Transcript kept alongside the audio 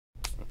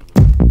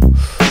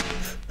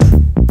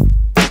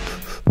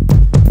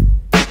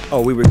Oh,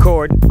 we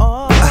recording?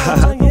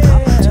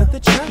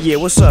 Yeah,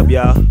 what's up,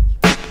 y'all?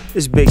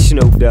 It's Big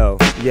Snoop,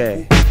 Dogg.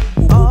 Yeah.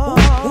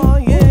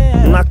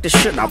 Knock the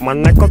shit out my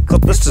neck, cause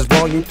this is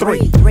volume 3.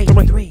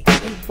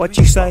 What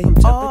you say?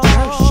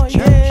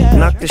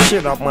 Knock the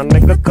shit out my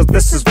nigga, cause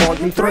this is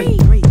volume 3.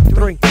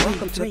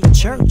 Welcome to the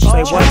church.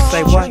 Say what?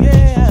 Say what?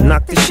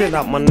 Knock the shit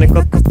out my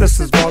nigga, cause this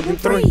is volume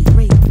 3.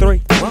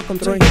 Welcome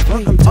to the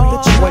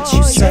church. What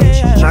you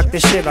say? Knock the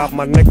shit out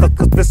my nigga,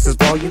 cause this is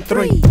volume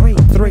 3.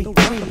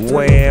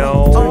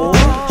 Well,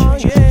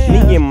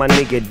 me and my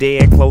nigga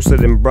dead closer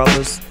than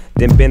brothers.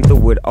 Then been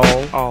through it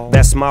all.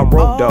 That's my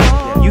road,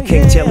 dog. You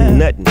can't tell me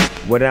nothing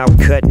without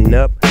cutting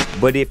up.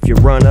 But if you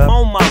run up,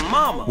 On my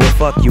mama. we'll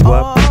fuck you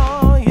up.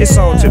 It's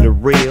all to the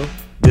real.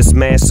 This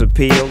mass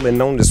appeal,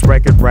 and on this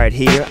record right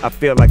here, I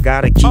feel I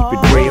gotta keep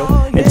it real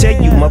and tell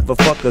you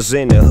motherfuckers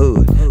in the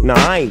hood. Nah,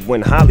 I ain't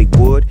win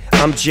Hollywood,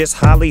 I'm just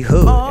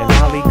Hollywood and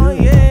Holly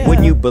good.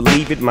 Wouldn't you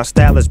believe it? My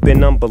style has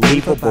been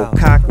unbelievable.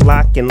 Cock,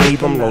 lock, and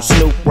leave them low.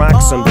 Snoop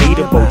rocks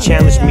unbeatable.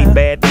 Challenge me,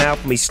 bad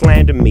mouth me,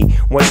 slander me.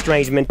 One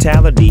strange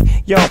mentality,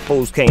 y'all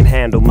fools can't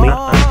handle me.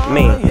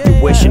 Man,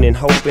 you wishing and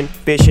hoping,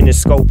 fishing and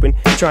scoping,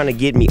 trying to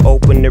get me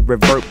open to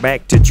revert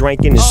back to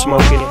drinking and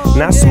smoking.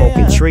 Not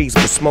smoking trees,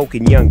 but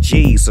smoking young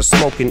G's. Or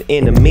smoking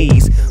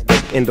enemies,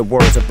 but in the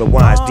words of the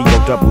wise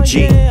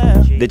D-O-double-G,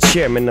 the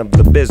chairman of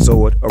the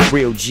Bizord, a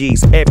real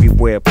G's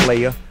everywhere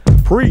player.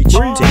 Preach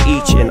to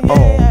each and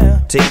all,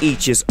 to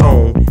each his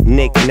own.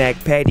 Knick-knack,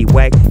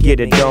 paddywhack, get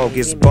a dog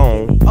his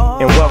bone.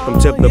 And welcome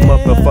to the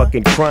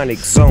motherfucking chronic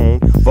zone.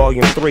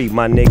 Volume 3,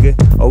 my nigga.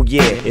 Oh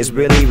yeah, it's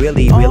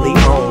really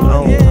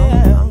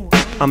on.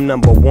 I'm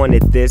number 1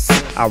 at this.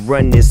 I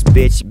run this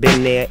bitch,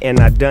 been there and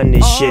I done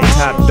this shit.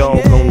 Top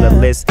dog on the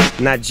list,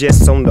 not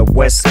just on the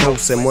West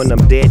Coast. And when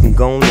I'm dead and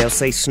gone, they'll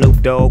say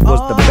Snoop Dogg was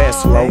the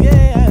best, low.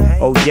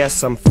 Oh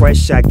yes, I'm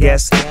fresh, I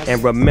guess.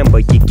 And remember,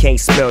 you can't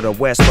spell the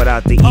West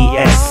without the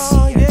E-S.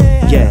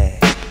 Yeah.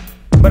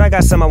 But I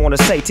got something I wanna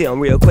say to him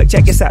real quick.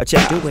 Check this out,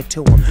 y'all. Do it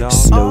to him, dog.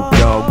 Snoop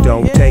Dogg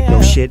don't take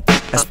no shit,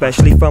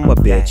 especially from a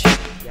bitch.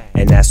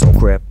 And that's on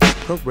crap.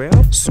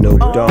 Snoop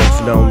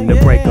Dogg's known to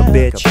break a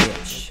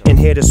bitch and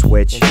hit a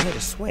switch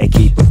and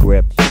keep a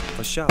grip.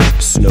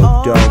 Snoop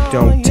Dogg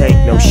don't take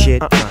no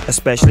shit,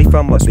 especially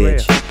from a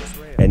bitch,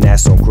 and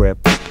that's on grip.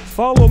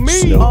 Follow me.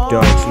 Snoop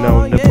Dogg's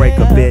known to break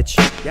a bitch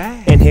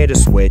and hit a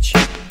switch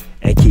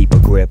and keep a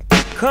grip.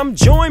 Come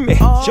join me,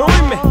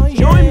 join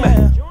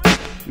me.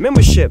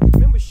 Membership,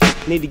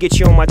 need to get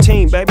you on my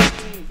team, baby.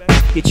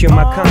 Get you in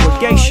my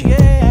congregation.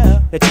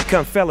 Let you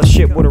come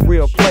fellowship with a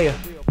real player.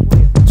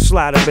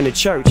 Slide up in the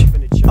church,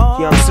 you know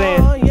what I'm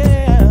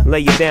saying? Lay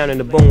you down in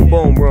the boom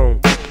boom room.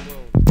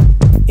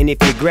 And if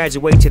you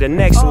graduate to the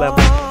next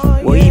level,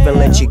 we'll even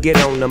let you get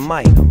on the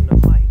mic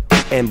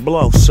and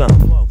blow some.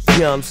 You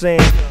know what I'm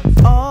saying?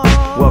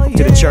 Welcome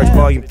to the church,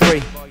 volume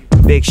 3.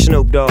 Big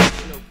Snoop Dogg.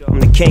 I'm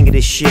the king of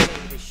this shit.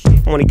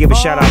 I wanna give a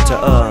shout out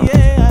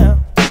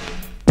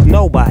to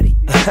nobody.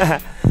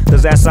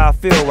 Cause that's how I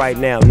feel right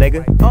now,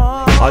 nigga.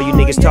 All you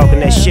niggas talking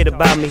that shit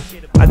about me,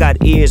 I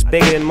got ears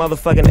bigger than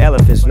motherfucking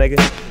elephants, nigga.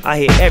 I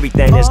hear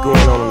everything that's going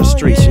on the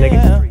streets,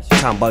 nigga.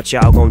 Talking about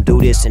y'all gonna do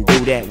this and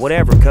do that,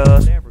 whatever,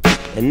 cuz.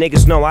 And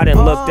niggas know I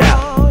done looked out.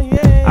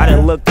 I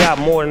done looked out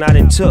more than I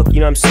done took,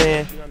 you know what I'm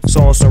saying?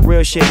 So on some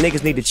real shit,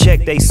 niggas need to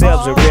check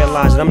themselves and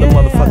realize that I'm the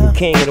motherfucking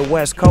king of the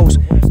West Coast.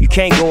 You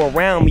can't go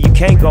around me, you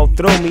can't go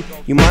through me.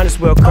 You might as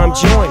well come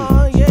join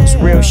me. It's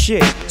real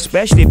shit,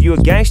 especially if you a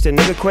gangster,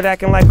 nigga. Quit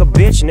acting like a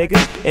bitch, nigga,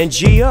 and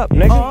G up,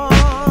 nigga.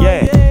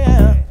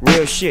 Yeah,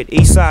 real shit.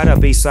 East side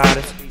up, East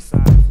Siders.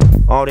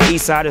 All the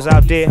East Siders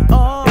out there, it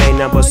ain't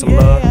nothing but some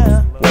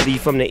love. Whether you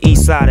from the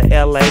East side of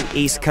LA,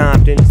 East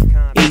Compton,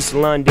 East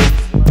London,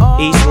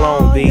 East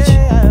Long Beach,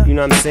 you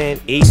know what I'm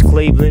saying? East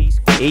Cleveland,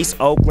 East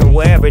Oakland,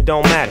 wherever, it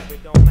don't matter.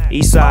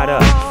 East side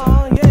up.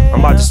 I'm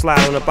about to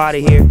slide on up out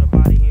of here,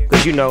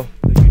 cause you know,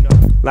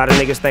 a lot of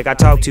niggas think I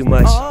talk too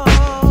much.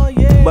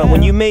 But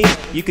when you me,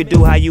 you could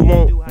do how you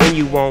want, when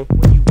you want,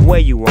 where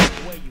you want.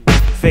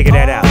 Figure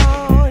that out.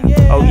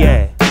 Oh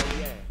yeah.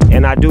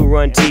 And I do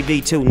run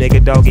TV too,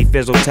 nigga. Doggy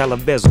Fizzle,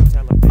 Televizzle.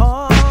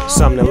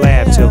 Something to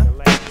laugh to,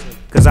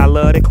 cause I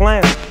love the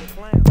clown.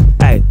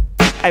 Hey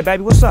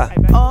baby, what's up?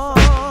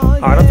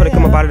 Alright, I'm finna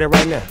come up out of there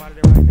right now.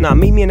 Nah,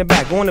 meet me in the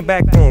back. Go in the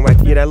back room right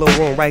there, that little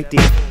room right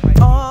there.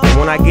 And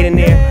when I get in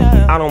there,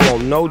 I don't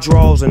want no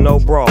draws and no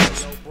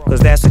bras, cause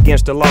that's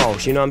against the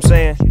laws, you know what I'm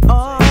saying?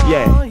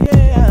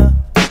 Yeah,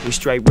 we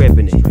straight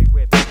ripping it.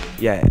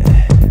 Yeah.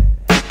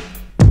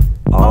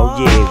 Oh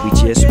yeah, we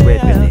just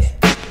ripping it.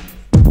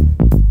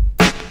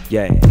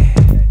 Yeah.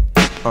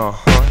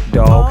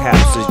 Dogg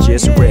House is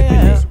just ripping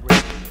it.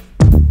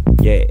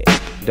 Yeah.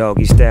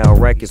 Doggy Style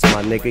Records,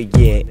 my nigga,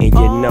 yeah. And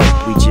you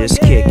know, we just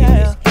kicking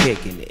it.